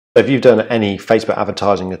If you've done any Facebook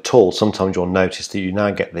advertising at all, sometimes you'll notice that you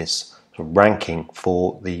now get this sort of ranking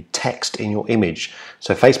for the text in your image.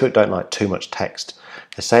 So Facebook don't like too much text.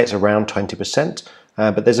 They say it's around 20%,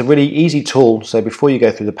 but there's a really easy tool. So before you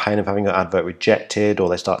go through the pain of having your advert rejected, or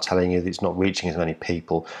they start telling you that it's not reaching as many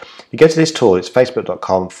people, you go to this tool. It's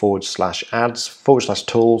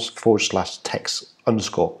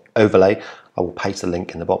facebook.com/ads/tools/text_overlay. I will paste the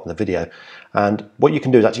link in the bottom of the video. And what you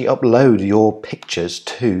can do is actually upload your pictures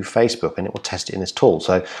to Facebook and it will test it in this tool.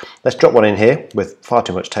 So let's drop one in here with far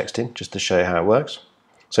too much text in, just to show you how it works.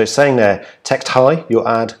 So it's saying there, text high, your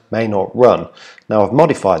ad may not run. Now I've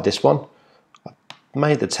modified this one. I've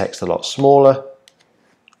made the text a lot smaller.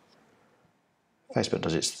 Facebook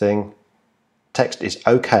does its thing. Text is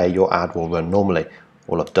okay, your ad will run normally.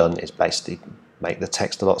 All I've done is basically make the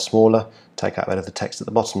text a lot smaller, take out a bit of the text at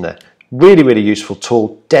the bottom there. Really, really useful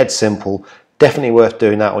tool, dead simple. Definitely worth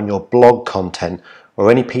doing that on your blog content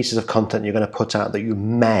or any pieces of content you're going to put out that you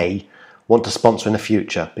may want to sponsor in the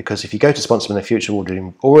future. Because if you go to sponsor in the future,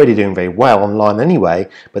 we're already doing very well online anyway,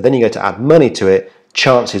 but then you go to add money to it,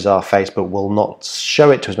 chances are Facebook will not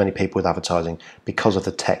show it to as many people with advertising because of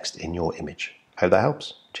the text in your image. Hope that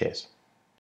helps. Cheers.